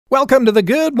Welcome to the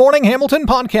Good Morning Hamilton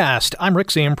podcast. I'm Rick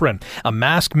Zamprin. A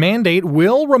mask mandate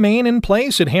will remain in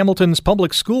place at Hamilton's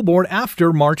public school board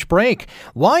after March break.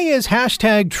 Why is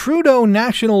hashtag Trudeau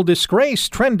National Disgrace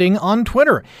trending on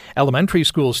Twitter? Elementary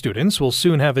school students will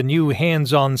soon have a new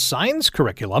hands-on science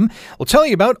curriculum. We'll tell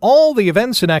you about all the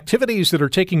events and activities that are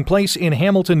taking place in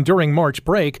Hamilton during March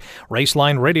break.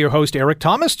 Raceline radio host Eric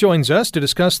Thomas joins us to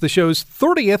discuss the show's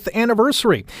 30th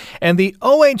anniversary. And the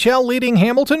OHL leading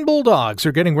Hamilton Bulldogs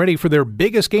are getting ready for their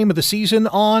biggest game of the season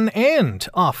on and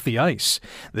off the ice.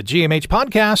 The GMH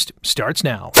podcast starts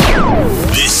now.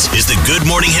 This is the Good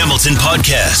Morning Hamilton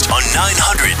podcast on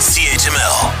 900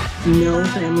 CHML. No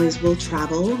families will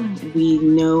travel. We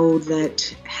know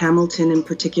that Hamilton in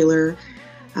particular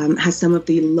has some of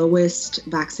the lowest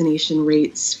vaccination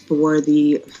rates for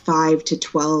the 5 to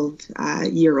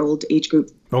 12-year-old age group.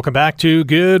 Welcome back to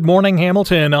Good Morning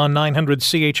Hamilton on 900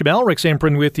 CHML. Rick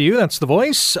Zamprin with you. That's the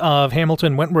voice of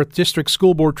Hamilton Wentworth District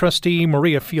School Board Trustee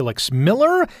Maria Felix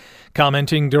Miller,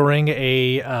 commenting during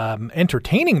a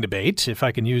entertaining debate, if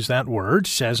I can use that word.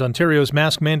 As Ontario's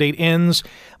mask mandate ends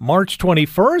March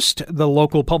 21st, the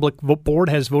local public board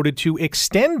has voted to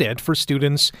extend it for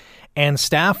students and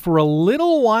staff for a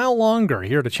little while longer.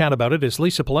 Here to chat about it is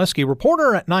Lisa Pileski,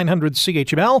 reporter at 900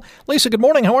 CHML. Lisa, good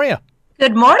morning. How are you?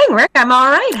 Good morning, Rick. I'm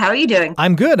all right. How are you doing?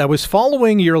 I'm good. I was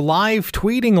following your live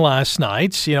tweeting last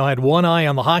night. I had one eye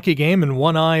on the hockey game and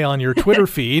one eye on your Twitter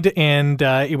feed, and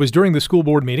it was during the school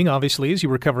board meeting, obviously, as you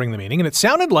were covering the meeting, and it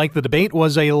sounded like the debate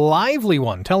was a lively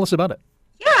one. Tell us about it.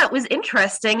 Yeah, it was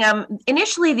interesting.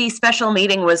 Initially, the special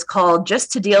meeting was called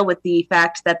just to deal with the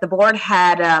fact that the board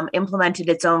had implemented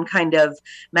its own kind of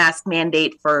mask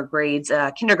mandate for grades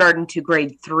kindergarten to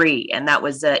grade 3, and that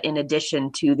was in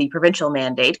addition to the provincial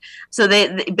mandate. So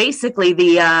they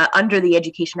basically under the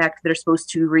Education Act, they're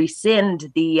supposed to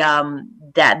rescind the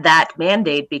that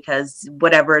mandate because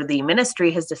whatever the ministry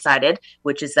has decided,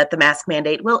 which is that the mask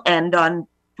mandate will end on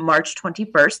March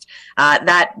 21st,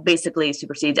 that basically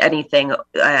supersedes anything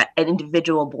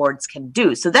individual boards can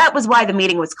do. So that was why the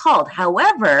meeting was called.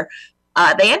 However,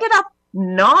 they ended up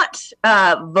not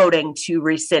voting to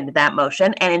rescind that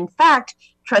motion. And in fact,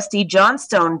 Trustee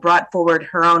Johnstone brought forward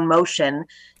her own motion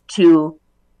to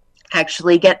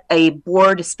actually get a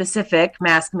board-specific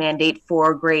mask mandate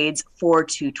for grades 4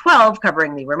 to 12,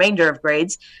 covering the remainder of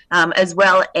grades, as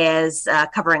well as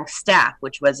covering staff,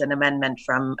 which was an amendment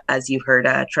from, as you heard,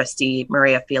 Trustee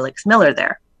Maria Felix Miller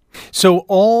there. So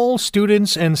all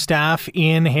students and staff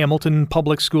in Hamilton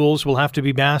Public Schools will have to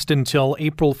be masked until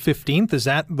April 15th. Is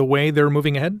that the way they're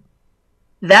moving ahead?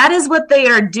 That is what they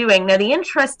are doing. Now, the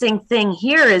interesting thing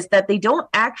here is that they don't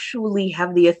actually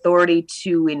have the authority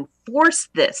to enforce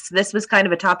this. This was kind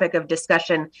of a topic of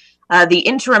discussion. The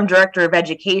interim director of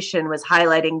education was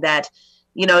highlighting that,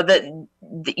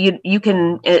 you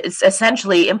can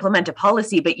essentially implement a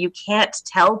policy, but you can't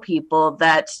tell people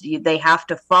that they have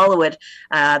to follow it.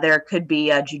 There could be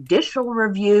a judicial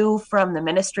review from the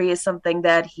ministry is something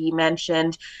that he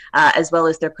mentioned, as well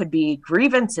as there could be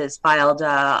grievances filed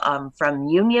from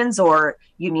unions or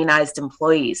unionized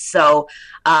employees. So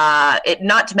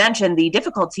not to mention the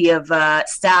difficulty of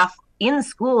staff in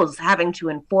schools having to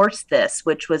enforce this,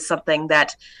 which was something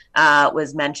that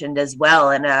was mentioned as well.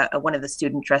 And one of the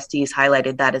student trustees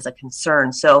highlighted that as a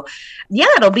concern. So, yeah,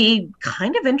 it'll be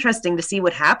kind of interesting to see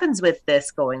what happens with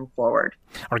this going forward.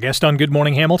 Our guest on Good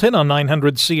Morning Hamilton on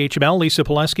 900 CHML, Lisa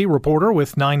Pileski, reporter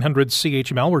with 900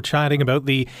 CHML. We're chatting about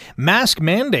the mask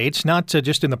mandates, not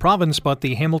just in the province, but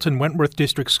the Hamilton Wentworth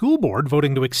District School Board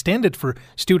voting to extend it for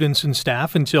students and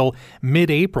staff until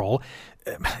mid-April.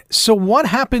 So what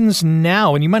happens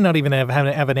now? And you might not even have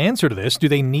an answer to this.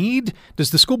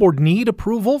 Does the school board need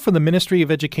approval from the Ministry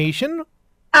of Education?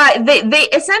 They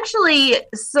essentially,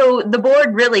 so the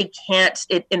board really can't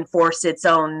enforce its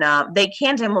own, they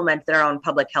can't implement their own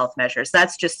public health measures.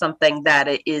 That's just something that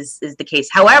is the case.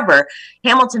 However,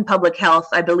 Hamilton Public Health,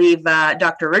 I believe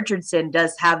Dr. Richardson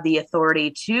does have the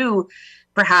authority to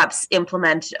perhaps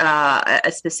implement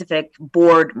a specific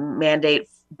board mandate,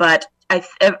 but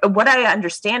what I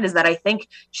understand is that I think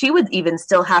she would even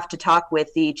still have to talk with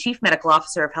the Chief Medical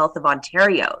Officer of Health of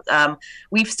Ontario.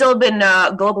 We've still been,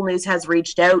 Global News has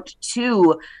reached out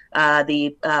to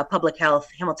the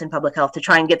Hamilton Public Health to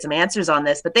try and get some answers on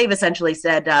this, but they've essentially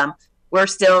said, we're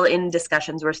still in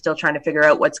discussions. We're still trying to figure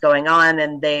out what's going on,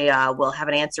 and they will have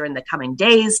an answer in the coming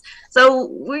days. So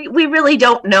we really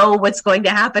don't know what's going to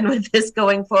happen with this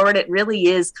going forward. It really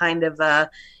is kind of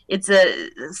it's a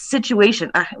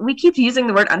situation. We keep using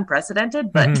the word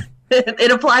unprecedented, but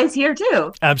it applies here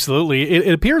too. Absolutely.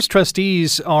 It appears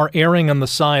trustees are erring on the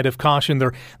side of caution.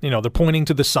 They're pointing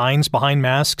to the signs behind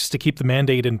masks to keep the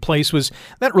mandate in place. Was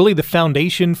that really the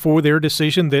foundation for their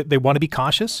decision that they want to be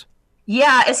cautious?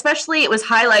 Yeah, especially it was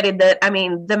highlighted that,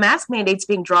 the mask mandate's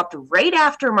being dropped right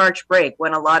after March break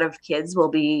when a lot of kids will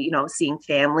be, seeing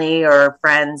family or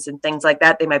friends and things like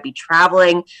that. They might be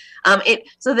traveling.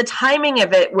 So the timing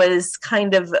of it was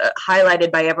kind of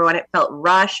highlighted by everyone. It felt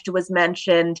rushed, was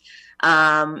mentioned.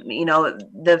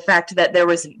 The fact that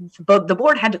the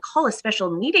board had to call a special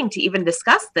meeting to even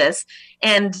discuss this.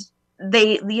 And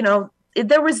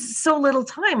there was so little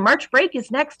time. March break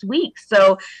is next week.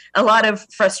 So a lot of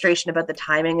frustration about the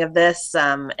timing of this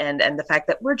and the fact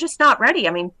that we're just not ready.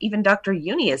 Even Dr.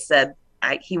 Jüni has said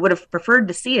he would have preferred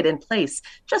to see it in place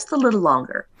just a little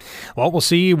longer. Well, we'll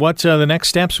see what the next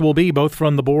steps will be, both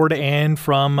from the board and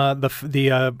from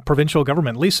the provincial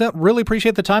government. Lisa, really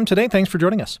appreciate the time today. Thanks for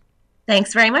joining us.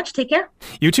 Thanks very much. Take care.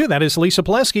 You too. That is Lisa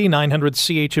Pileski, 900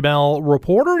 CHML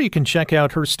reporter. You can check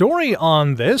out her story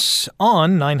on this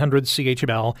on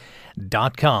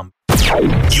 900CHML.com.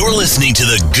 You're listening to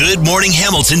the Good Morning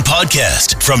Hamilton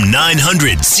podcast from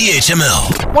 900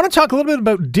 CHML. I want to talk a little bit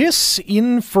about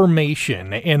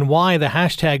disinformation and why the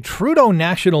hashtag Trudeau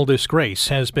National Disgrace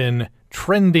has been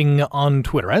trending on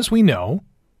Twitter. As we know,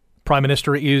 Prime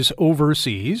Minister is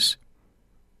overseas,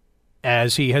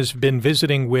 as he has been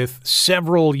visiting with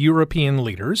several European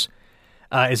leaders,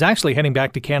 is actually heading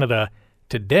back to Canada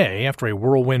today after a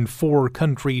whirlwind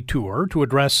 4-country tour to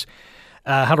address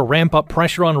how to ramp up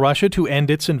pressure on Russia to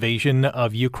end its invasion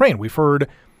of Ukraine. We've heard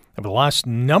over the last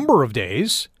number of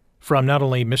days from not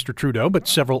only Mr. Trudeau, but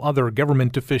several other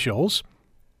government officials,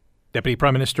 Deputy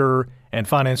Prime Minister and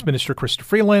Finance Minister Chrystia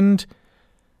Freeland,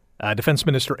 Defense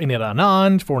Minister Indira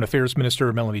Anand, Foreign Affairs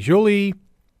Minister Melanie Joly,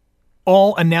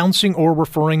 all announcing or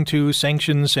referring to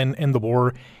sanctions and the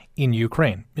war in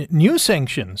Ukraine. New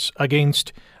sanctions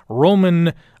against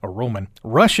Russian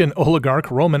oligarch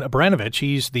Roman Abramovich.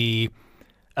 He's the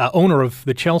owner of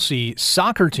the Chelsea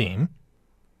soccer team,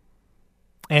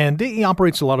 and he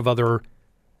operates a lot of other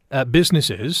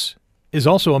businesses, is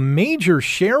also a major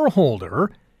shareholder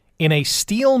in a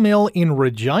steel mill in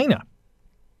Regina.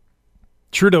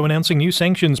 Trudeau announcing new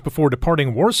sanctions before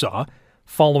departing Warsaw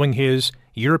following his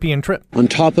European trip. On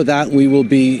top of that, we will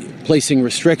be placing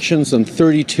restrictions on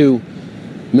 32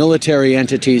 military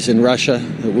entities in Russia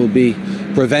that will be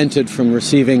prevented from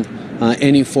receiving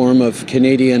any form of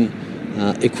Canadian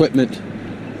equipment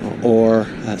or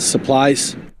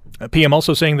supplies. PM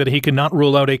also saying that he cannot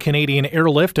rule out a Canadian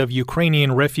airlift of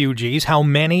Ukrainian refugees. How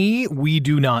many, we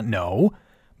do not know,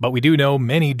 but we do know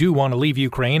many do want to leave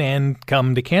Ukraine and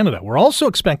come to Canada. We're also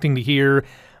expecting to hear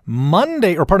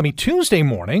Tuesday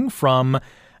morning from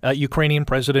Ukrainian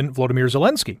President Volodymyr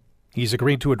Zelensky. He's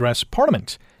agreed to address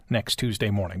Parliament next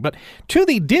Tuesday morning. But to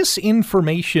the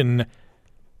disinformation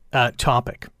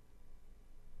topic,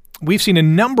 we've seen a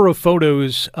number of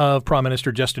photos of Prime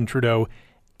Minister Justin Trudeau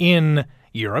in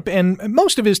Europe, and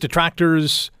most of his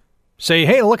detractors say,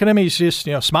 hey, look at him, he's just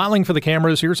smiling for the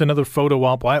cameras. Here's another photo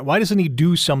op. Why doesn't he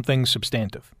do something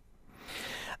substantive?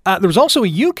 There was also a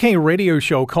UK radio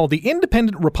show called The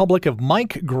Independent Republic of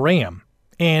Mike Graham,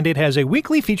 and it has a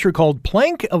weekly feature called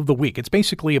Plank of the Week. It's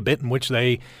basically a bit in which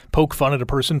they poke fun at a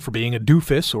person for being a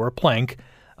doofus or a plank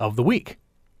of the week.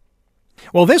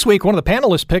 Well, this week, one of the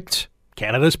panelists picked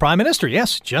Canada's Prime Minister.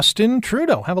 Yes, Justin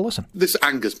Trudeau. Have a listen. This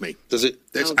angers me. Does it?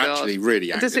 This actually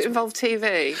really angers me. Does it involve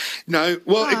TV? No.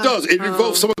 Well, it does. It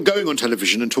involves someone going on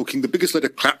television and talking the biggest load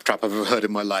of claptrap I've ever heard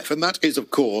in my life. And that is, of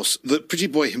course, the pretty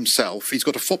boy himself. He's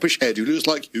got a foppish head who looks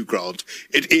like Hugh Grant.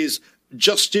 It is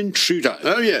Justin Trudeau.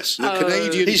 Oh, yes. The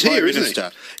Canadian He's Prime here, Minister.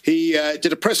 Isn't he? He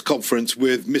did a press conference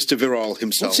with Mr. Viral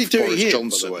himself, What's he doing Boris here,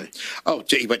 Johnson. by the way? Oh,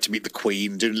 he went to meet the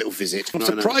Queen, do a little visit. I'm No,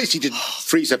 surprised he didn't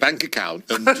freeze her bank account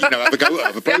and have a go at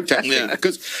her for protesting,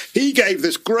 because he gave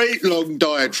this great long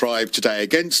diatribe today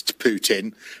against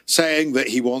Putin, saying that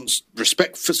he wants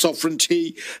respect for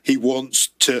sovereignty, he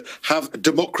wants to have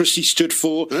democracy stood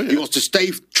for, he wants to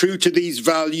stay true to these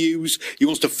values, he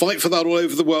wants to fight for that all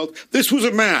over the world. This was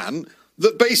a man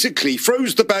that basically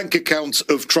froze the bank accounts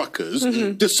of truckers,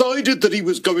 decided that he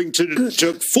was going to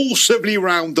forcibly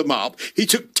round them up. He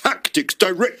took tactics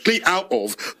directly out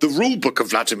of the rule book of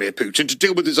Vladimir Putin to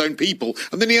deal with his own people.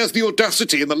 And then he has the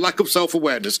audacity and the lack of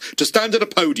self-awareness to stand at a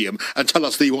podium and tell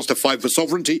us that he wants to fight for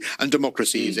sovereignty and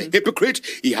democracy. He's a hypocrite,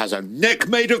 he has a neck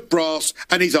made of brass,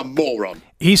 and he's a moron.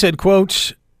 He said,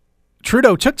 quote,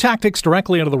 Trudeau took tactics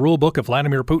directly out of the rule book of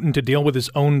Vladimir Putin to deal with his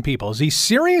own people. Is he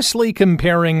seriously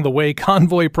comparing the way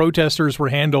convoy protesters were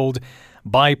handled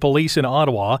by police in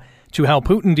Ottawa to how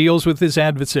Putin deals with his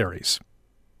adversaries?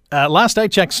 Last I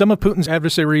checked, some of Putin's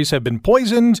adversaries have been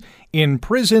poisoned, in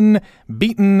prison,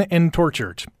 beaten, and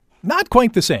tortured. Not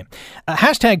quite the same.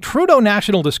 Hashtag Trudeau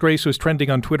National Disgrace was trending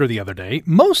on Twitter the other day.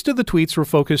 Most of the tweets were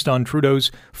focused on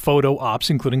Trudeau's photo ops,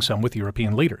 including some with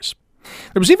European leaders.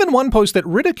 There was even one post that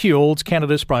ridiculed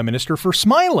Canada's Prime Minister for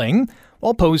smiling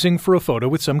while posing for a photo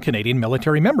with some Canadian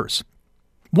military members.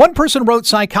 One person wrote,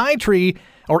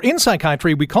 in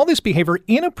psychiatry, we call this behavior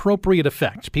inappropriate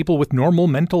effect. People with normal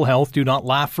mental health do not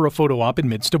laugh for a photo op in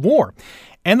midst of war.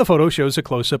 And the photo shows a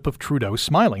close-up of Trudeau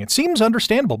smiling. It seems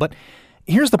understandable, but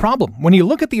here's the problem. When you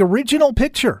look at the original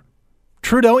picture,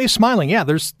 Trudeau is smiling. Yeah,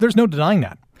 there's no denying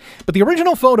that. But the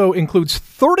original photo includes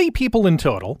 30 people in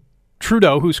total.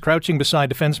 Trudeau, who's crouching beside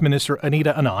Defense Minister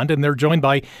Anita Anand, and they're joined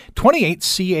by 28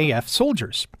 CAF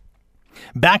soldiers.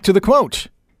 Back to the quote.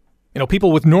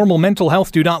 People with normal mental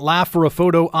health do not laugh for a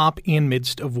photo op in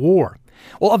midst of war.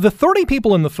 Well, of the 30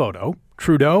 people in the photo,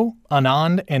 Trudeau,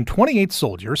 Anand, and 28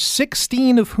 soldiers,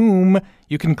 16 of whom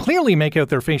you can clearly make out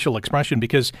their facial expression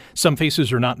because some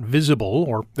faces are not visible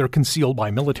or they're concealed by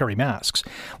military masks.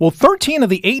 Well, 13 of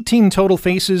the 18 total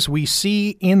faces we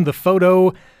see in the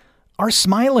photo are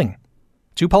smiling.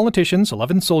 2 politicians,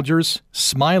 11 soldiers,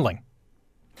 smiling.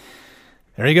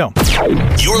 There you go.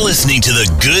 You're listening to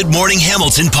the Good Morning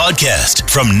Hamilton podcast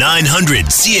from 900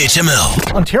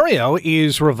 CHML. Ontario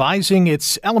is revising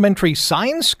its elementary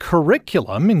science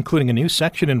curriculum, including a new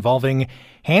section involving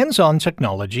hands-on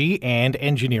technology and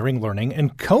engineering learning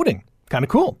and coding. Kind of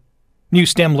cool. New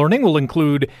STEM learning will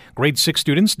include grade 6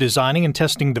 students designing and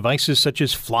testing devices such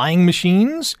as flying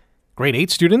machines. Grade 8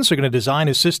 students are going to design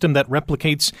a system that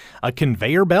replicates a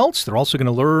conveyor belt. They're also going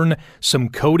to learn some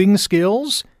coding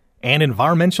skills and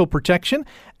environmental protection.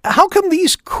 How come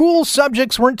these cool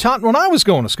subjects weren't taught when I was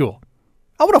going to school?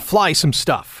 I want to fly some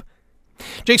stuff.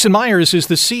 Jason Myers is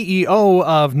the CEO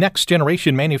of Next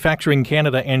Generation Manufacturing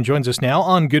Canada and joins us now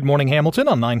on Good Morning Hamilton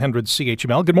on 900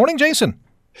 CHML. Good morning, Jason.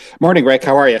 Morning, Rick.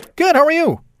 How are you? Good. How are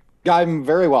you? I'm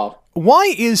very well.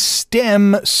 Why is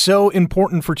STEM so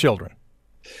important for children?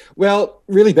 Well,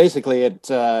 really, basically, it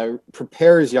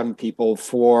prepares young people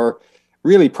for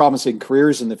really promising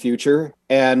careers in the future,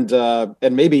 and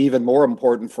maybe even more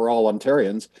important for all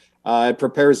Ontarians, it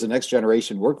prepares the next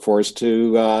generation workforce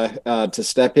to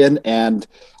step in and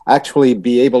actually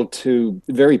be able to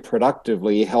very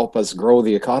productively help us grow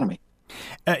the economy.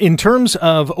 In terms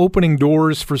of opening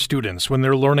doors for students when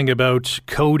they're learning about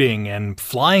coding and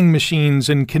flying machines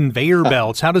and conveyor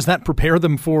belts, how does that prepare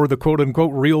them for the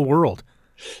quote-unquote real world?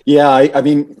 Yeah, I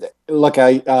mean, look,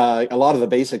 a lot of the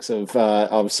basics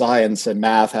of science and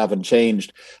math haven't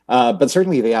changed, but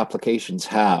certainly the applications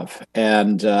have,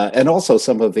 and also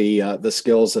some of the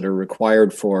skills that are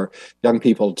required for young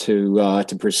people to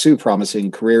pursue promising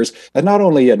careers, and not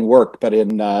only in work but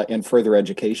in further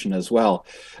education as well.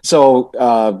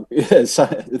 So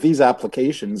these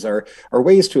applications are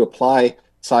ways to apply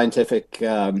scientific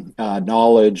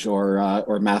knowledge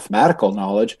or mathematical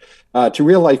knowledge to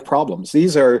real life problems.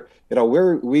 These are,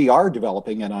 we are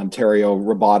developing in Ontario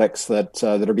robotics that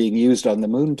are being used on the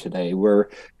moon today.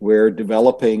 We're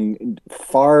developing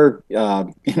far,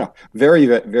 very,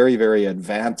 very, very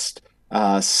advanced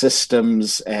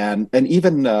systems and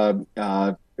even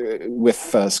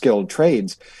with skilled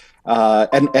trades.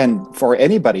 And for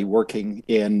anybody working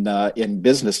in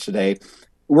business today,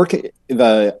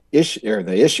 the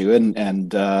issue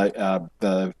and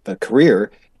the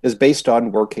career is based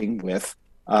on working with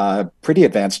pretty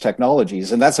advanced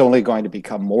technologies, and that's only going to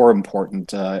become more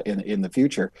important in the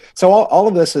future. So all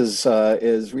of this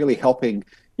is really helping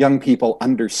young people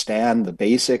understand the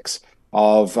basics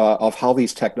of how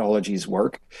these technologies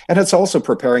work, and it's also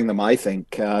preparing them. I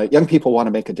think young people want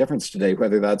to make a difference today,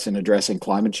 whether that's in addressing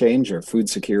climate change or food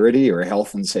security or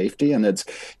health and safety, and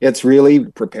it's really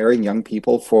preparing young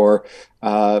people for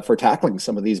tackling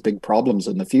some of these big problems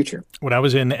in the future. When I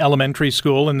was in elementary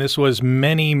school, and this was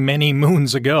many, many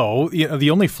moons ago, the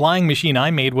only flying machine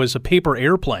I made was a paper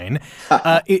airplane.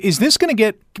 Is this going to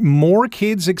get more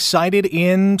kids excited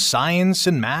in science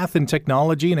and math and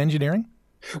technology and engineering?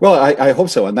 Well, I hope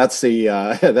so, and that's the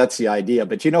idea.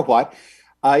 But you know what?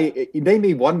 Name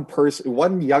me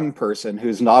one young person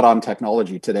who's not on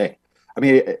technology today. I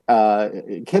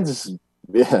mean, kids,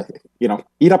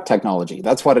 eat up technology.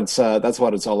 That's what it's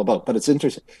all about. But it's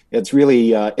interesting. It's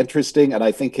really interesting, and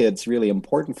I think it's really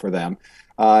important for them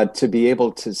to be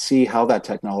able to see how that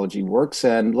technology works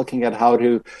and looking at how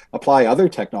to apply other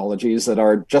technologies that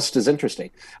are just as interesting.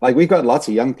 Like, we've got lots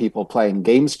of young people playing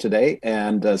games today,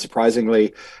 and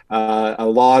surprisingly, a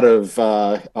lot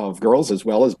of girls as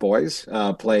well as boys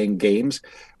playing games.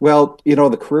 Well,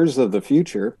 the careers of the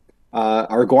future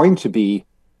are going to be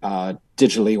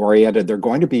digitally oriented, they're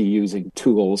going to be using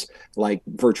tools like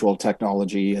virtual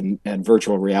technology and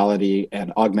virtual reality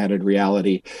and augmented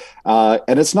reality.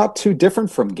 And it's not too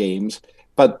different from games,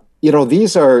 but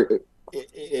these are,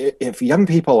 if young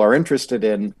people are interested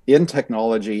in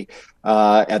technology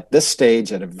at this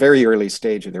stage, at a very early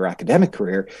stage of their academic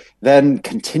career, then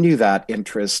continue that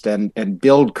interest and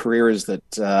build careers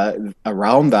that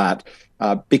around that.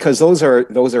 Because those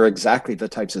are exactly the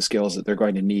types of skills that they're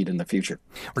going to need in the future.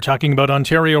 We're talking about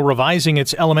Ontario revising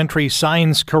its elementary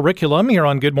science curriculum here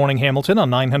on Good Morning Hamilton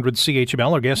on 900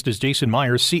 CHML. Our guest is Jason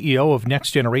Myers, CEO of Next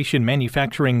Generation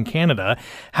Manufacturing Canada.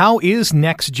 How is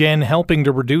NextGen helping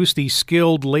to reduce the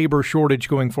skilled labor shortage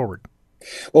going forward?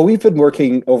 Well, we've been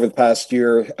working over the past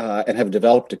year and have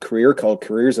developed a career called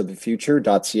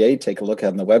careersofthefuture.ca. Take a look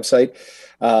on the website.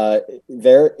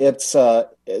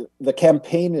 The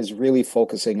campaign is really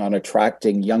focusing on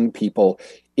attracting young people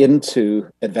into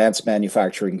advanced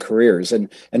manufacturing careers and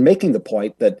making the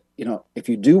point that, if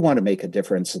you do want to make a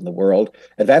difference in the world,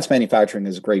 advanced manufacturing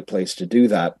is a great place to do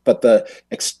that. But the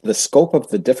scope of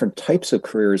the different types of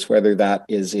careers, whether that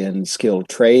is in skilled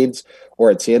trades or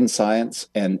it's in science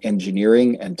and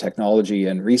engineering and technology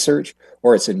and research,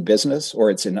 or it's in business,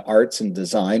 or it's in arts and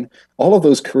design, all of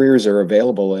those careers are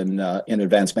available in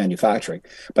advanced manufacturing.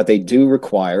 But they do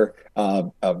require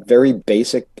a very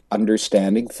basic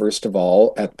understanding, first of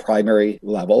all, at primary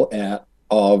level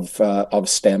of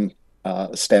STEM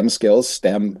skills,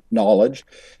 STEM knowledge,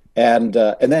 and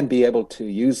then be able to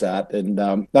use that in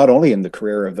not only in the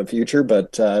career of the future,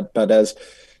 but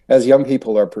as young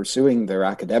people are pursuing their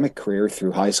academic career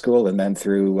through high school and then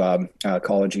through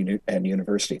college and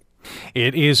university.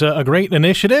 It is a great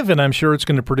initiative, and I'm sure it's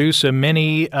going to produce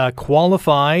many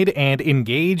qualified and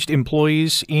engaged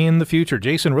employees in the future.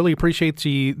 Jason, really appreciate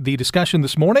the discussion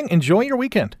this morning. Enjoy your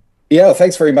weekend. Yeah,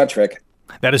 thanks very much, Rick.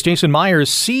 That is Jason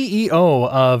Myers, CEO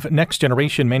of Next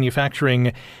Generation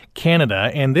Manufacturing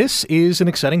Canada, and this is an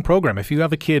exciting program. If you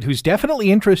have a kid who's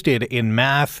definitely interested in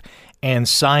math and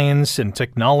science and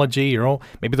technology,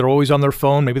 maybe they're always on their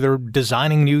phone, maybe they're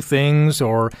designing new things,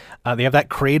 or they have that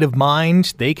creative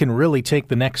mind, they can really take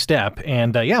the next step.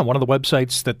 And one of the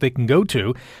websites that they can go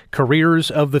to,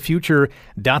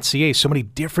 careersofthefuture.ca. So many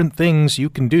different things you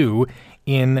can do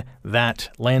in that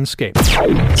landscape.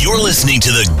 You're listening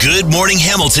to the Good Morning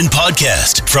Hamilton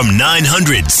podcast from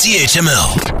 900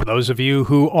 CHML. For those of you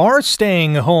who are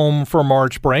staying home for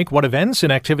March break, what events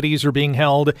and activities are being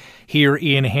held here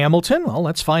in Hamilton? Well,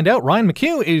 let's find out. Ryan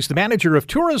McHugh is the manager of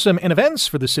tourism and events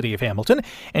for the city of Hamilton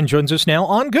and joins us now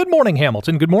on Good Morning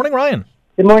Hamilton. Good morning, Ryan.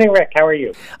 Good morning, Rick. How are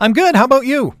you? I'm good. How about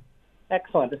you?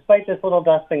 Excellent. Despite this little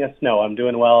dusting of snow, I'm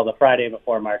doing well the Friday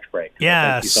before March break.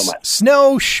 Yes. Thank you so much.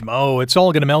 Snow, schmo. It's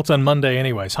all going to melt on Monday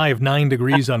anyways. High of 9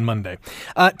 degrees on Monday.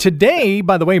 Today,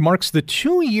 by the way, marks the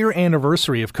 2-year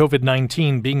anniversary of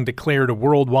COVID-19 being declared a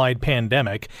worldwide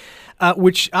pandemic,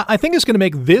 which I think is going to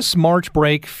make this March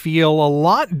break feel a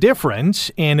lot different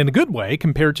and in a good way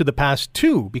compared to the past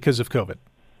two because of COVID.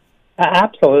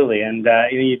 Absolutely. And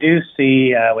you do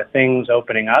see with things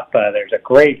opening up, there's a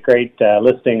great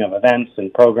listing of events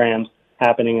and programs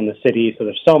happening in the city. So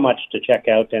there's so much to check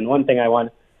out. And one thing I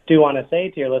want to say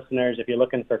to your listeners, if you're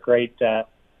looking for great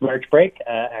March break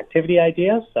activity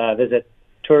ideas, visit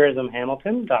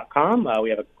tourismhamilton.com.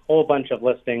 We have a whole bunch of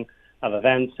listing of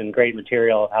events and great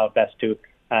material of how best to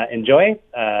enjoy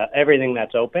everything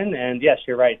that's open. And yes,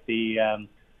 you're right. The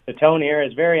tone here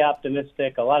is very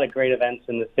optimistic, a lot of great events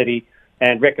in the city.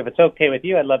 And Rick, if it's okay with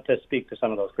you, I'd love to speak to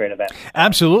some of those great events.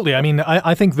 Absolutely. I mean,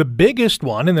 I think the biggest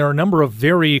one, and there are a number of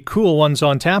very cool ones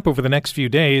on tap over the next few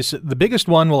days, the biggest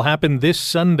one will happen this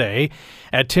Sunday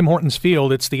at Tim Hortons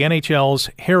Field. It's the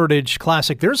NHL's Heritage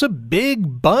Classic. There's a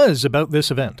big buzz about this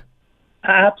event.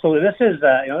 Absolutely.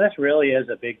 This really is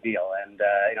a big deal. And,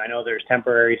 I know there's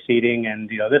temporary seating, and,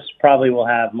 this probably will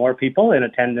have more people in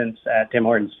attendance at Tim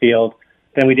Hortons Field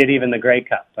than we did even the Grey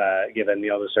Cup, given,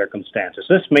 the circumstances.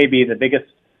 This may be the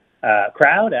biggest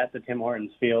crowd at the Tim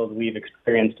Hortons Field we've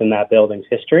experienced in that building's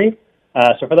history.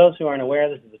 So for those who aren't aware,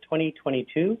 this is the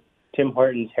 2022 Tim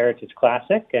Hortons Heritage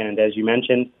Classic. And as you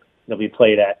mentioned, it'll be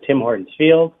played at Tim Hortons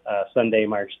Field Sunday,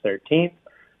 March 13th.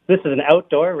 This is an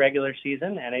outdoor regular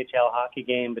season NHL hockey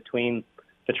game between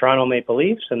the Toronto Maple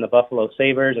Leafs and the Buffalo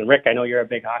Sabres. And Rick, I know you're a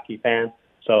big hockey fan,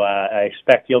 so I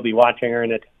expect you'll be watching her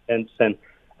in attendance. And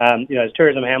as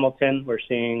Tourism Hamilton, we're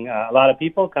seeing a lot of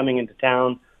people coming into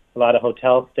town, a lot of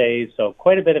hotel stays, so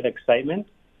quite a bit of excitement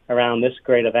around this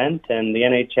great event. And the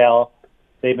NHL,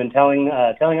 they've been telling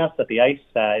us that the ice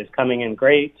is coming in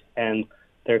great, and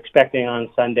they're expecting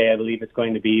on Sunday, I believe it's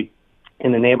going to be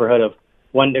in the neighborhood of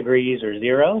 1 degree or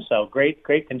 0, so great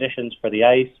conditions for the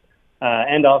ice.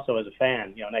 and also as a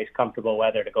fan, nice comfortable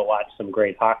weather to go watch some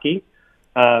great hockey.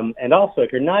 And also,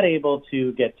 if you're not able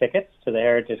to get tickets to the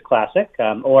Heritage Classic,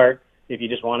 or if you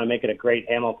just want to make it a great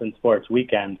Hamilton sports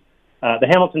weekend, the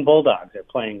Hamilton Bulldogs are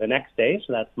playing the next day,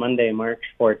 so that's Monday, March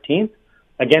 14th,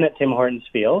 again at Tim Hortons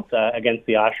Field against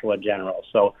the Oshawa Generals.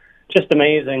 So just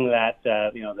amazing that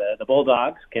the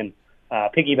Bulldogs can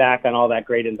piggyback on all that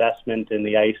great investment in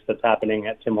the ice that's happening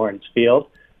at Tim Hortons Field,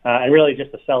 and really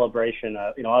just a celebration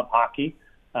of hockey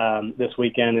this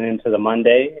weekend and into the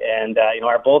Monday. And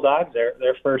our Bulldogs,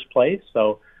 they're first place,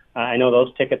 so I know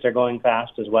those tickets are going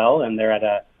fast as well, and they're at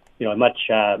a much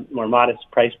more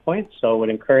modest price point. So would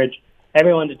encourage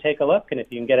everyone to take a look, and if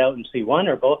you can get out and see one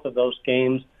or both of those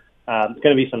games, it's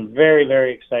going to be some very,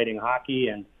 very exciting hockey,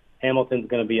 and Hamilton's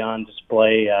going to be on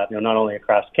display, not only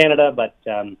across Canada, but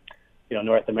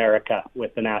North America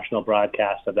with the national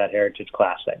broadcast of that Heritage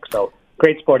Classic. So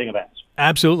great sporting events.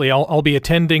 Absolutely. I'll be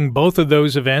attending both of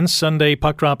those events. Sunday,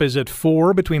 puck drop is at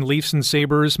 4 between Leafs and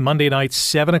Sabres. Monday night,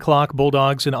 7 o'clock,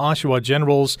 Bulldogs and Oshawa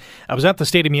Generals. I was at the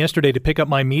stadium yesterday to pick up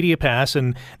my media pass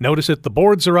and notice that the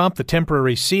boards are up, the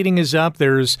temporary seating is up.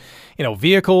 There's,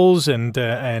 vehicles and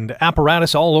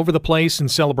apparatus all over the place in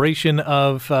celebration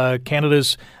of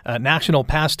Canada's national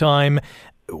pastime.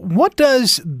 What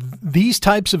does these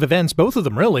types of events, both of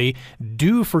them really,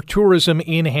 do for tourism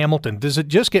in Hamilton? Does it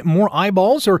just get more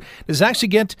eyeballs, or does it actually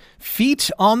get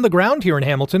feet on the ground here in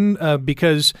Hamilton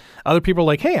because other people are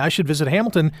like, hey, I should visit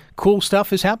Hamilton, cool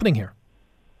stuff is happening here?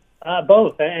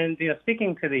 Both. And,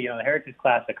 speaking to the Heritage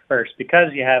Classic first,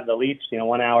 because you have the Leafs,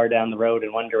 1 hour down the road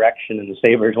in one direction and the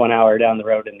Sabres 1 hour down the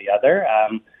road in the other,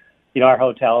 our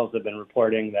hotels have been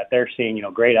reporting that they're seeing,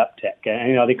 great uptick.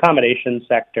 And, the accommodation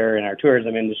sector and our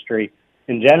tourism industry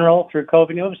in general through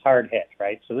COVID, it was hard hit,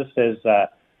 right? So this is, a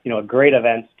great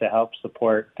event to help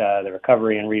support the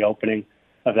recovery and reopening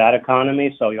of that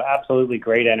economy. So, absolutely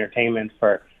great entertainment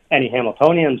for any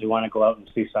Hamiltonians who want to go out and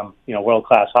see some,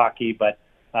 world-class hockey. But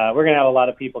we're going to have a lot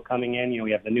of people coming in.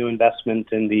 We have the new investment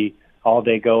in the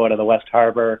all-day go out of the West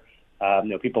Harbor,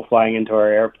 people flying into our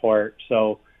airport.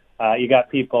 So you got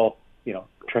people,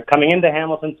 coming into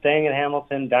Hamilton, staying in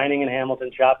Hamilton, dining in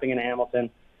Hamilton, shopping in Hamilton,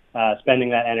 spending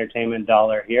that entertainment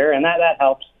dollar here. And that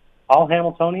helps all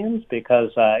Hamiltonians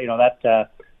because,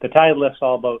 the tide lifts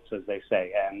all boats, as they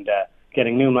say. And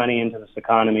getting new money into this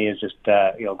economy is just,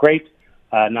 great,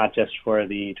 not just for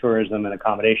the tourism and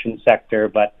accommodation sector,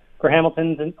 but for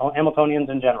Hamiltonians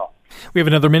in general. We have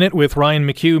another minute with Ryan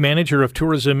McHugh, Manager of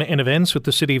Tourism and Events with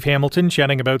the City of Hamilton,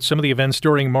 chatting about some of the events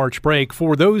during March break.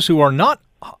 For those who are not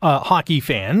hockey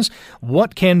fans,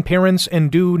 what can parents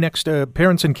and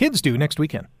kids do next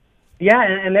weekend? Yeah,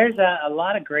 and there's a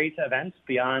lot of great events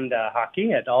beyond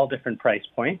hockey at all different price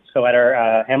points. So at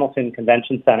our Hamilton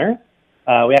Convention Center,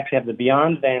 we actually have the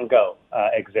Beyond Van Gogh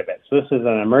exhibit. So this is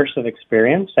an immersive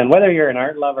experience, and whether you're an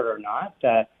art lover or not,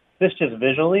 this just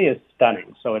visually is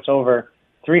stunning. So it's over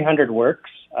 300 works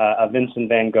of Vincent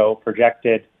van Gogh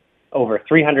projected over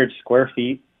 30,000 square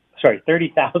feet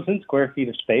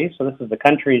of space. So this is the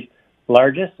country's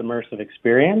largest immersive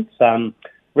experience.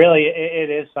 Really, it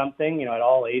is something, at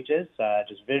all ages,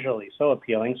 just visually so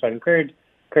appealing. So I'd encourage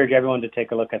everyone to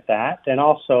take a look at that. And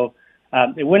also,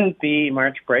 it wouldn't be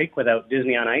March break without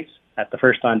Disney on Ice at the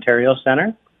First Ontario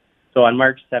Centre. So on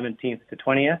March 17th to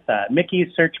 20th,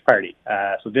 Mickey's Search Party.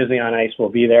 So Disney on Ice will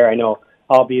be there. I know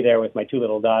I'll be there with my 2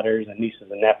 little daughters and nieces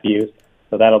and nephews,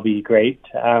 so that'll be great.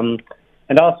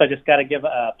 And also, I just got to give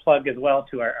a plug as well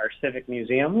to our civic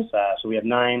museums. So we have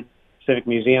 9 civic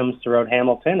museums throughout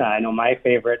Hamilton. I know my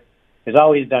favorite is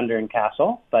always Dundurn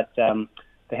Castle, but the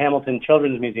Hamilton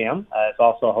Children's Museum is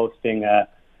also hosting a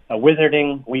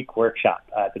Wizarding Week workshop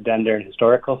at the Dundurn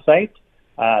Historical Site.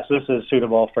 So this is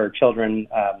suitable for children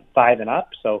 5 and up.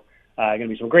 So going to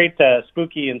be some great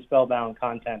spooky and spellbound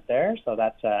content there. So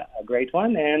that's a great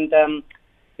one. And,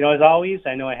 as always,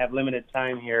 I know I have limited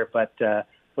time here, but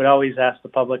would always ask the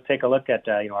public, take a look at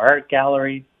our art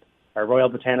gallery, our Royal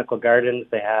Botanical Gardens.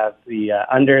 They have the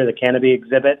Under the Canopy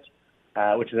exhibit,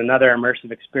 which is another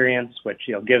immersive experience, which,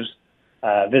 gives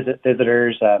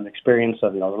visitors experience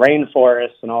of, the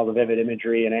rainforests and all the vivid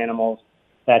imagery and animals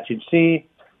that you'd see.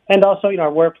 And also,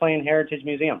 our Warplane Heritage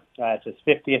Museum. It's its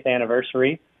 50th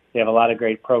anniversary. They have a lot of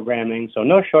great programming, so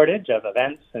no shortage of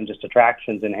events and just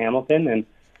attractions in Hamilton. And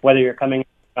whether you're coming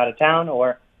out of town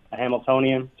or a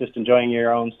Hamiltonian, just enjoying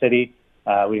your own city,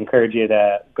 we encourage you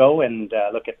to go and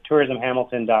look at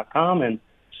tourismhamilton.com and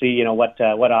see,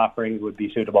 what offerings would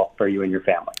be suitable for you and your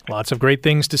family. Lots of great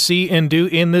things to see and do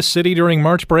in this city during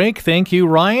March break. Thank you,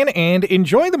 Ryan, and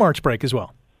enjoy the March break as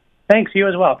well. Thanks, you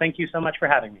as well. Thank you so much for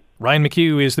having me. Ryan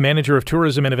McHugh is the manager of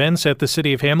tourism and events at the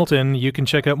City of Hamilton. You can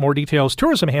check out more details,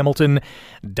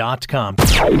 tourismhamilton.com.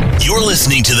 You're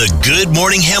listening to the Good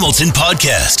Morning Hamilton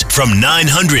podcast from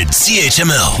 900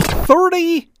 CHML.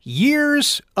 30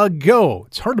 years ago,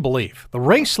 it's hard to believe, the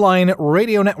Raceline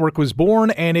Radio Network was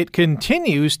born, and it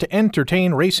continues to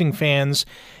entertain racing fans,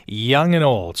 young and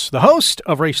old. The host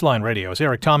of Raceline Radio is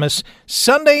Eric Thomas.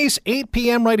 Sundays, 8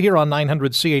 p.m. right here on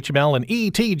 900 CHML, and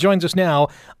ET joins us now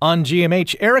on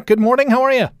GMH. Eric, good morning. How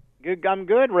are you? Good, I'm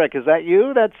good, Rick. Is that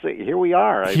you? Here we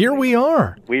are. Here we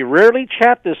are. We rarely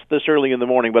chat this early in the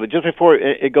morning, but just before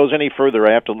it goes any further,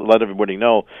 I have to let everybody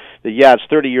know that, it's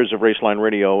 30 years of Raceline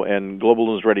Radio and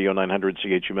Global News Radio 900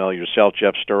 CHML, yourself,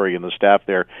 Jeff Story, and the staff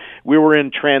there. We were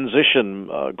in transition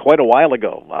quite a while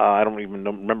ago. I don't even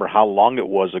remember how long it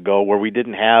was ago, where we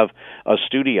didn't have a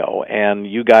studio,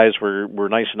 and you guys were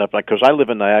nice enough, because I live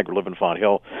in Niagara, live in Font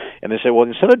Hill, and they said, well,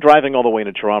 instead of driving all the way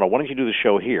into Toronto, why don't you do the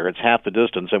show here? It's half the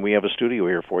distance, and we have a studio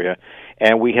here for you,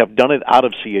 and we have done it out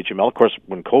of CHML. Of course,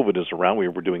 when COVID is around, we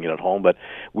were doing it at home, but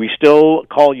we still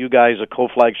call you guys a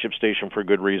co-flagship station for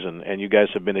good reason, and you guys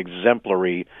have been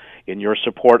exemplary in your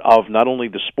support of not only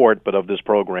the sport, but of this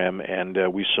program, and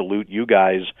we salute you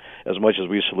guys as much as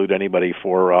we salute anybody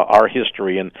for our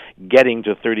history and getting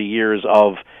to 30 years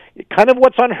of kind of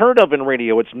what's unheard of in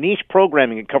radio. It's niche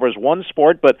programming. It covers one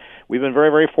sport, but we've been very,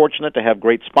 very fortunate to have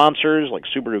great sponsors like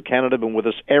Subaru Canada, been with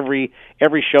us every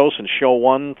show since show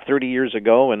 1 30 years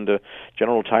ago, and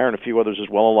General Tire and a few others as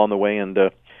well along the way, and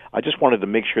I just wanted to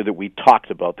make sure that we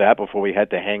talked about that before we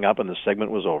had to hang up and the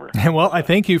segment was over. Well, I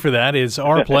thank you for that. It's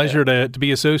our pleasure to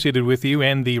be associated with you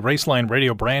and the Raceline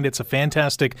Radio brand. It's a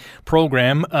fantastic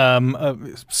program,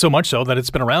 so much so that it's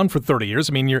been around for 30 years.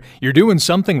 I mean, you're doing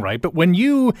something right. But when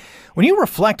you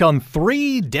reflect on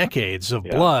 3 decades of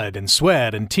blood and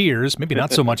sweat and tears, maybe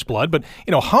not so much blood, but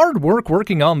hard work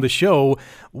working on the show,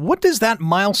 what does that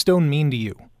milestone mean to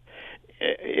you?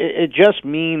 It just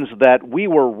means that we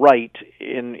were right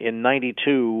in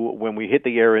 92 when we hit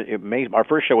the air. Our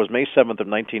first show was May 7th of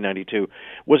 1992.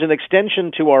 Was an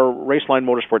extension to our Raceline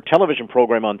Motorsport television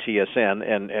program on TSN,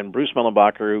 and Bruce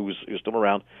Mellenbacher, who's still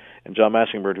around, and John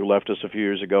Massingbird, who left us a few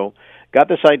years ago, got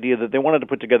this idea that they wanted to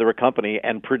put together a company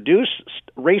and produce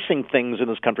racing things in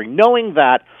this country, knowing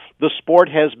that the sport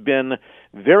has been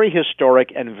very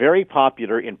historic and very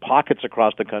popular in pockets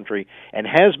across the country, and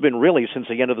has been really since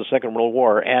the end of the Second World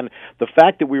War. And the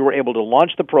fact that we were able to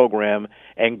launch the program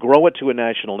and grow it to a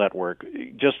national network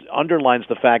just underlines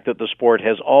the fact that the sport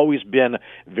has always been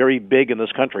very big in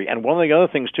this country. And one of the other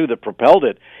things, too, that propelled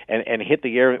it and hit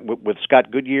the air with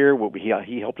Scott Goodyear,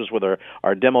 he helped us with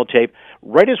our demo tape.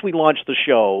 Right as we launched the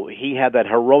show, he had that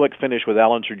heroic finish with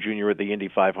Al Unser Jr. at the Indy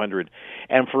 500.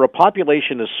 And for a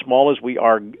population as small as we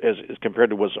are, as compared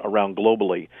to what's around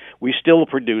globally, we still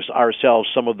produce ourselves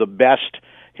some of the best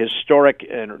historic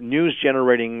and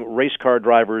news-generating race car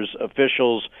drivers,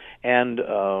 officials, and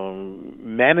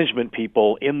management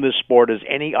people in this sport as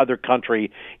any other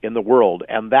country in the world,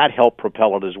 and that helped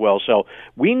propel it as well. So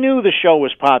we knew the show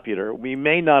was popular. We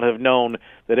may not have known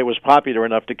that it was popular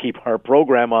enough to keep our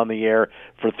program on the air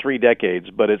for 3 decades,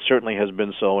 but it certainly has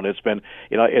been so, and it's been,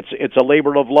 it's a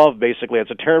labor of love, basically.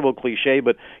 It's a terrible cliche,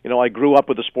 but, I grew up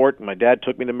with the sport. My dad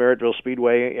took me to Merrittville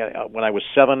Speedway when I was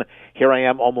 7. Here I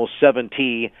am, almost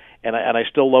 70, and I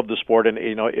still love the sport, and,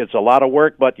 it's a lot of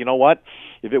work, but you know what?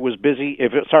 If it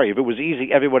was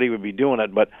easy, everybody would be doing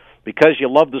it, but because you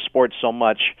love the sport so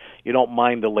much, you don't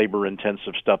mind the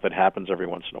labor-intensive stuff that happens every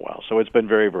once in a while. So it's been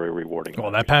very, very rewarding.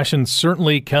 Well, that passion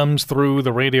certainly comes through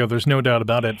the radio. There's no doubt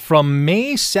about it. From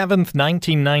May 7th,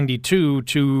 1992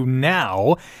 to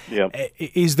now,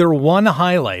 is there one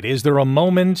highlight? Is there a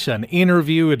moment, an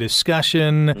interview, a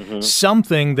discussion,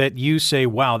 something that you say,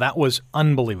 wow, that was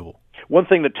unbelievable? One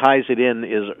thing that ties it in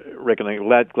is, Rick, and I'm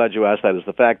glad you asked that, is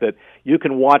the fact that you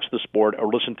can watch the sport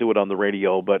or listen to it on the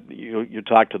radio, but you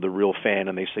talk to the real fan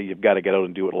and they say you've got to get out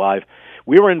and do it live.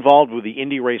 We were involved with the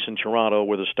Indy race in Toronto,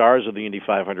 where the stars of the Indy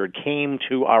 500 came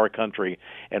to our country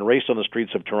and raced on the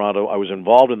streets of Toronto. I was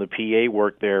involved in the PA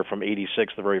work there from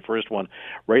 86, the very first one,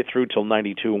 right through till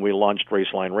 92 when we launched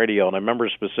Raceline Radio. And I remember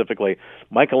specifically,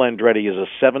 Michael Andretti is a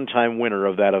 7-time winner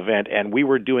of that event, and we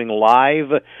were doing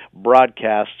live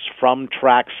broadcasts from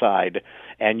trackside.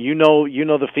 And you know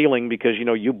the feeling, because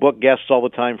you book guests all the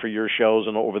time for your shows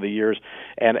and over the years.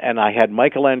 And I had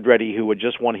Michael Andretti, who had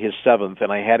just won his 7th,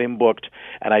 and I had him booked,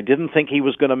 and I didn't think he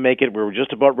was going to make it. We were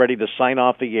just about ready to sign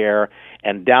off the air,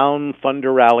 and down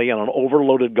Thunder Alley on an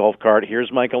overloaded golf cart,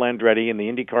 here's Michael Andretti and the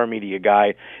IndyCar media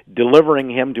guy delivering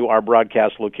him to our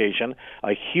broadcast location.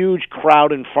 A huge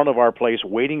crowd in front of our place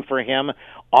waiting for him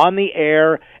on the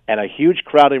air, and a huge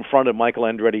crowd in front of Michael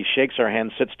Andretti shakes our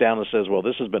hand, sits down, and says, well,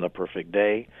 this has been a perfect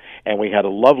day. And we had a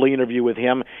lovely interview with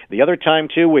him. The other time,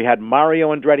 too, we had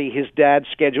Mario Andretti, his dad,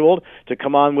 scheduled to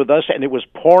come on with us, and it was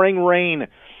pouring rain.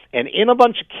 And in a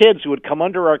bunch of kids who would come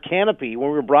under our canopy when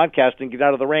we were broadcasting, get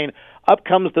out of the rain, up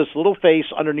comes this little face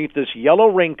underneath this yellow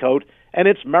raincoat, and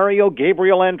it's Mario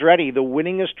Gabriel Andretti, the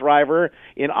winningest driver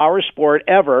in our sport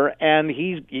ever, and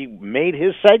he made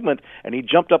his segment, and he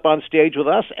jumped up on stage with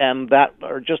us, and that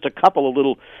are just a couple of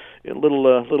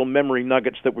little memory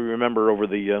nuggets that we remember over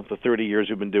the 30 years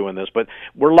we've been doing this. But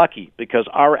we're lucky because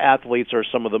our athletes are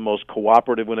some of the most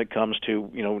cooperative when it comes to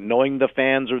knowing the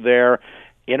fans are there,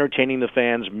 entertaining the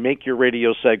fans, make your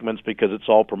radio segments because it's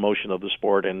all promotion of the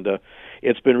sport, and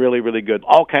it's been really, really good.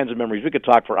 All kinds of memories. We could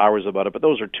talk for hours about it, but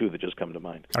those are two that just come to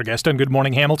mind. Our guest on Good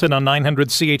Morning Hamilton on 900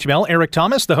 CHML, Eric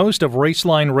Thomas, the host of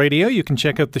Raceline Radio. You can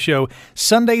check out the show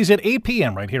Sundays at 8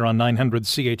 p.m. right here on 900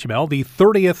 CHML. The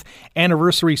 30th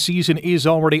anniversary season is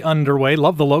already underway.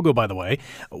 Love the logo, by the way.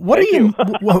 What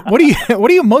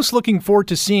are you most looking forward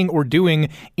to seeing or doing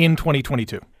in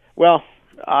 2022? Well,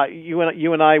 you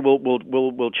and I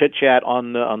will chit chat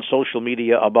on social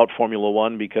media about Formula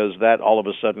One because that all of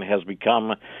a sudden has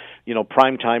become,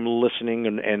 primetime listening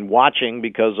and watching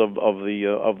because of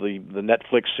the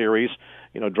Netflix series,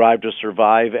 Drive to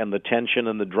Survive, and the tension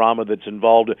and the drama that's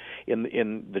involved in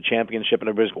the championship. And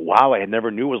everybody's going, wow, I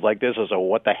never knew it was like this. I said, well,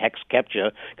 what the heck's kept you?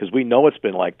 Because we know it's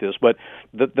been like this. But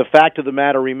the fact of the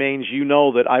matter remains,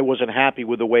 that I wasn't happy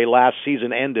with the way last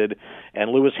season ended,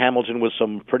 and Lewis Hamilton, with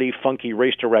some pretty funky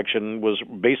race direction, was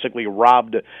basically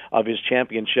robbed of his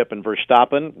championship, and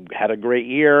Verstappen had a great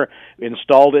year,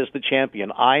 installed as the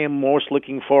champion. I am most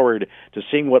looking forward to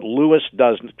seeing what Lewis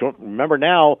does. Remember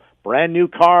now, brand new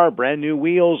car, brand new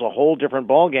wheels, a whole different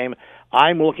ball game.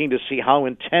 I'm looking to see how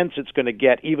intense it's going to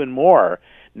get even more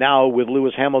now with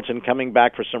Lewis Hamilton coming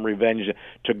back for some revenge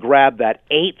to grab that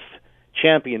 8th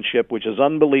championship, which is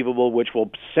unbelievable, which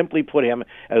will simply put him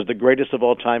as the greatest of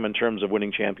all time in terms of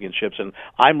winning championships. And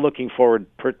I'm looking forward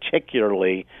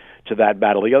particularly to that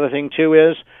battle. The other thing, too,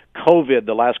 is COVID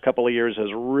the last couple of years has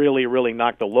really, really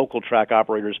knocked the local track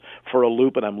operators for a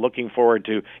loop, and I'm looking forward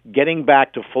to getting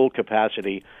back to full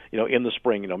capacity, in the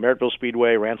spring. Merrittville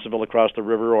Speedway, Ransomville across the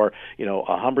river, or,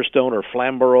 Humberstone or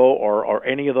Flamborough or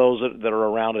any of those that are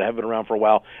around and have been around for a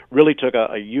while really took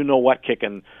a you-know-what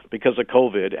kicking because of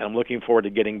COVID, and I'm looking forward to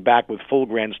getting back with full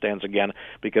grandstands again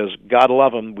because, God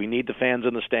love them, we need the fans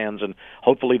in the stands, and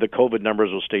hopefully the COVID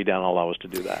numbers will stay down and allow us to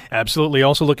do that. Absolutely.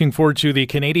 Also looking forward to the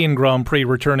Canadian Grand Prix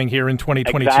returning here in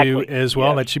 2022 as well.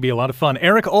 Yes. That should be a lot of fun.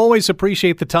 Eric, always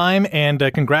appreciate the time, and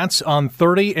congrats on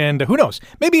 30, and who knows,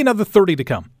 maybe another 30 to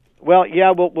come. Well, yeah,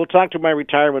 we'll talk to my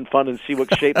retirement fund and see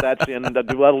what shape that's in.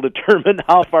 That'll determine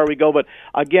how far we go. But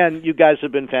again, you guys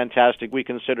have been fantastic. We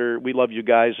love you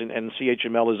guys, and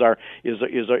CHML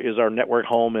is our network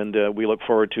home, and we look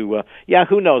forward to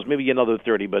who knows, maybe another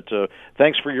 30. But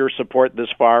thanks for your support this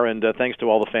far, and thanks to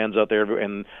all the fans out there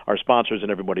and our sponsors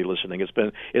and everybody listening. It's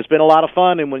been a lot of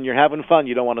fun, and when you're having fun,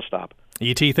 you don't want to stop.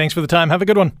 E.T., thanks for the time. Have a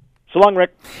good one. So long,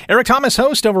 Rick. Eric Thomas,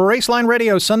 host of Raceline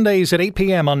Radio, Sundays at 8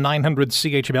 p.m. on 900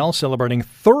 CHML, celebrating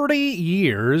 30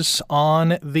 years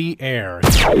on the air.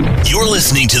 You're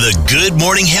listening to the Good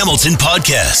Morning Hamilton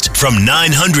podcast from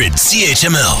 900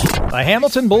 CHML. The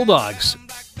Hamilton Bulldogs.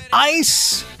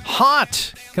 Ice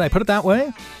hot. Can I put it that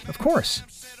way? Of course.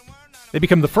 They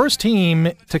become the first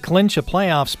team to clinch a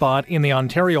playoff spot in the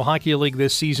Ontario Hockey League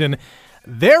this season.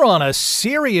 They're on a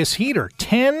serious heater.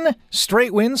 10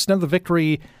 straight wins. Another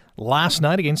victory last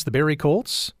night against the Barrie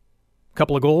Colts. A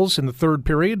couple of goals in the third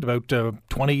period, about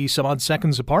 20-some-odd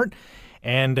seconds apart.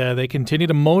 And they continue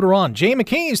to motor on. Jay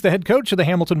McKee is the head coach of the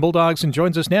Hamilton Bulldogs and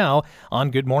joins us now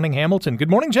on Good Morning Hamilton. Good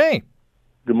morning, Jay.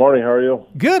 Good morning. How are you?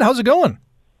 Good. How's it going?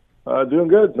 Doing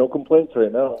good. No complaints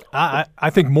right now. I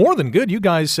think more than good. You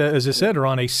guys, as I said, are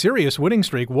on a serious winning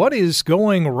streak. What is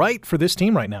going right for this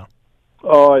team right now?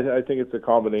 Oh, I think it's a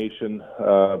combination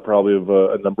probably of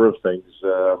a number of things.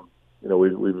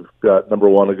 We've got, number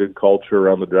one, a good culture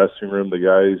around the dressing room. The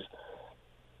guys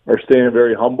are staying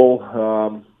very humble.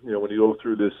 When you go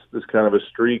through this kind of a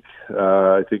streak,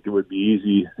 I think it would be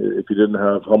easy if you didn't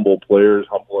have humble players,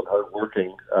 humble and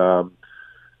hardworking.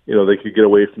 They could get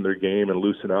away from their game and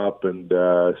loosen up and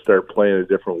start playing a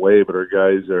different way. But our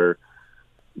guys are,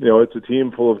 it's a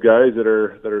team full of guys that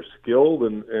are skilled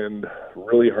and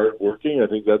really hardworking. I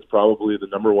think that's probably the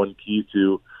number one key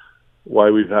to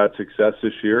why we've had success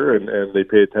this year, and they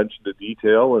pay attention to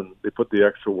detail and they put the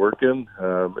extra work in.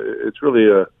 It's really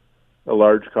a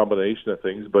large combination of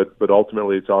things, but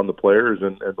ultimately it's on the players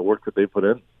and the work that they put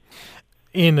in.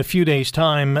 In a few days'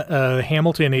 time,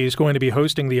 Hamilton is going to be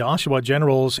hosting the Oshawa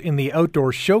Generals in the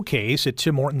Outdoor Showcase at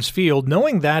Tim Hortons Field,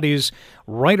 knowing that is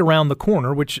right around the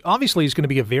corner, which obviously is going to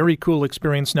be a very cool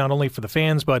experience, not only for the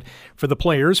fans, but for the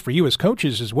players, for you as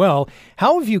coaches as well.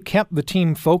 How have you kept the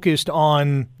team focused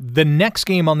on the next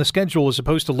game on the schedule as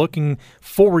opposed to looking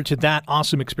forward to that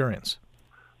awesome experience?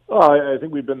 I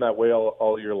think we've been that way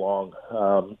all year long.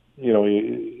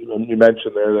 You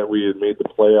mentioned there that we had made the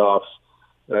playoffs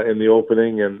in the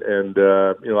opening, and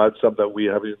that's something that we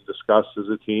haven't even discussed as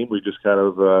a team. We just kind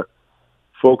of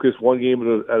focus one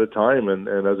game at a time, and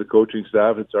as a coaching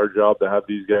staff, it's our job to have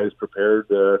these guys prepared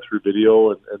through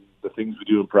video and the things we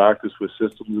do in practice with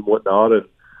systems and whatnot, and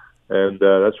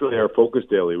that's really our focus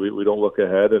daily. We don't look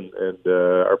ahead, and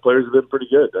our players have been pretty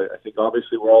good. I think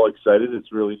obviously we're all excited. It's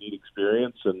a really neat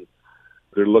experience, and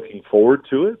they're looking forward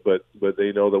to it, but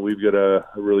they know that we've got a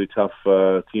really tough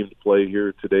team to play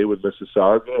here today with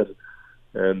Mississauga,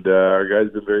 and our guys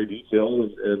have been very detailed,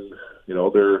 and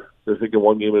they're thinking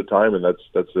one game at a time, and that's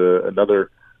another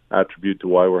attribute to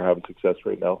why we're having success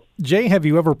right now. Jay, have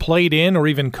you ever played in or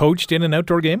even coached in an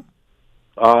outdoor game?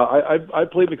 I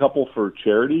played a couple for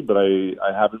charity, but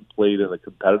I haven't played in a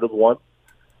competitive one.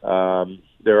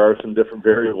 There are some different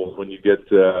variables when you get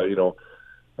the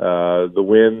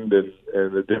wind and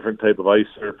the different type of ice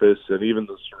surface, and even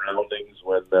the surroundings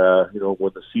when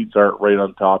the seats aren't right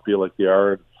on top of you like they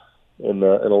are in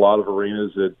a lot of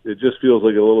arenas. It just feels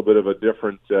like a little bit of a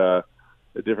different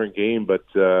game, but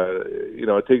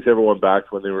it takes everyone back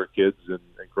to when they were kids and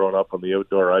growing up on the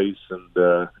outdoor ice and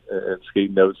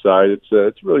skating outside. It's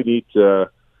a really neat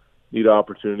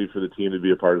opportunity for the team to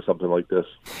be a part of something like this.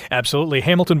 Absolutely.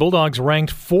 Hamilton Bulldogs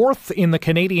ranked 4th in the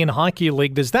Canadian Hockey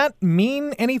League. Does that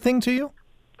mean anything to you?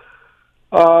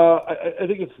 I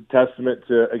think it's a testament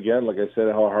to, again, like I said,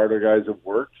 how hard our guys have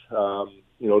worked. To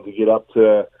get up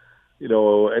to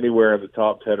anywhere in the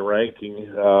top 10 ranking,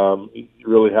 you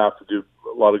really have to do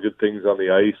a lot of good things on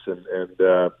the ice, and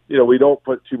we don't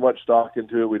put too much stock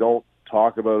into it. We don't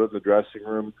talk about it in the dressing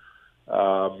room.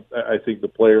 I think the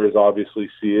players obviously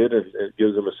see it, and it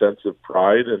gives them a sense of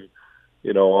pride and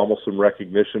almost some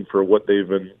recognition for what they've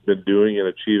been doing and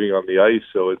achieving on the ice.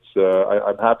 So it's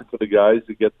I'm happy for the guys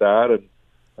to get that, and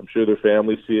I'm sure their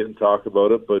families see it and talk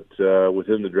about it. But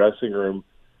within the dressing room,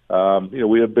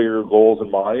 we have bigger goals in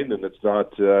mind, and it's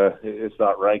not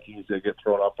rankings that get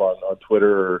thrown up on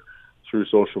Twitter or through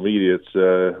social media. It's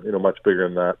much bigger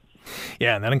than that.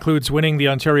 Yeah, and that includes winning the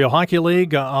Ontario Hockey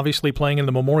League, obviously playing in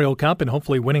the Memorial Cup, and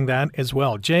hopefully winning that as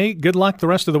well. Jay, good luck the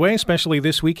rest of the way, especially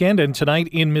this weekend and tonight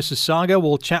in Mississauga.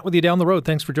 We'll chat with you down the road.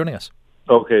 Thanks for joining us.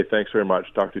 Okay, thanks very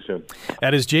much. Talk to you soon.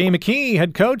 That is Jay McKee,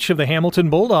 head coach of the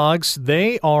Hamilton Bulldogs.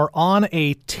 They are on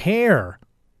a tear.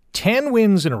 10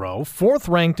 wins in a row, 4th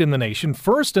ranked in the nation,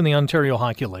 1st in the Ontario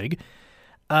Hockey League.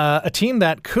 A team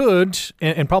that could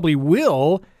and probably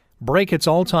will break its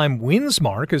all-time wins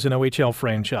mark as an OHL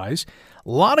franchise.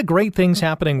 A lot of great things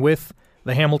happening with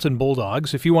the Hamilton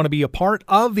Bulldogs. If you want to be a part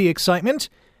of the excitement,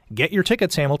 get your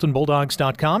tickets,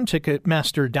 hamiltonbulldogs.com,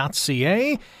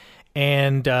 ticketmaster.ca.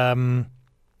 And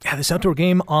this outdoor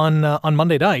game on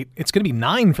Monday night, it's going to be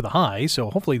 9 for the high, so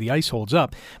hopefully the ice holds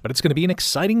up. But it's going to be an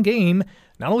exciting game,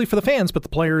 not only for the fans, but the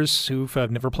players who've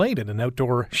never played in an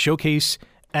outdoor showcase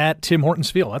at Tim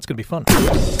Hortons Field. That's going to be fun.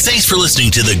 Thanks for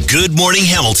listening to the Good Morning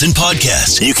Hamilton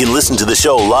podcast. You can listen to the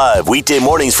show live weekday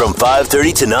mornings from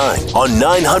 5:30 to 9 on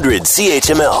 900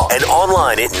 CHML and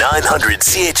online at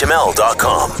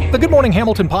 900CHML.com. The Good Morning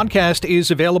Hamilton podcast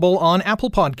is available on Apple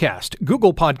Podcast,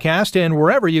 Google Podcast, and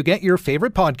wherever you get your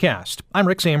favorite podcast. I'm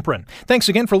Rick Zamprin. Thanks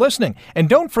again for listening. And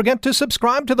don't forget to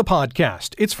subscribe to the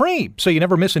podcast. It's free, so you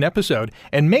never miss an episode.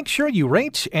 And make sure you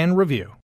rate and review.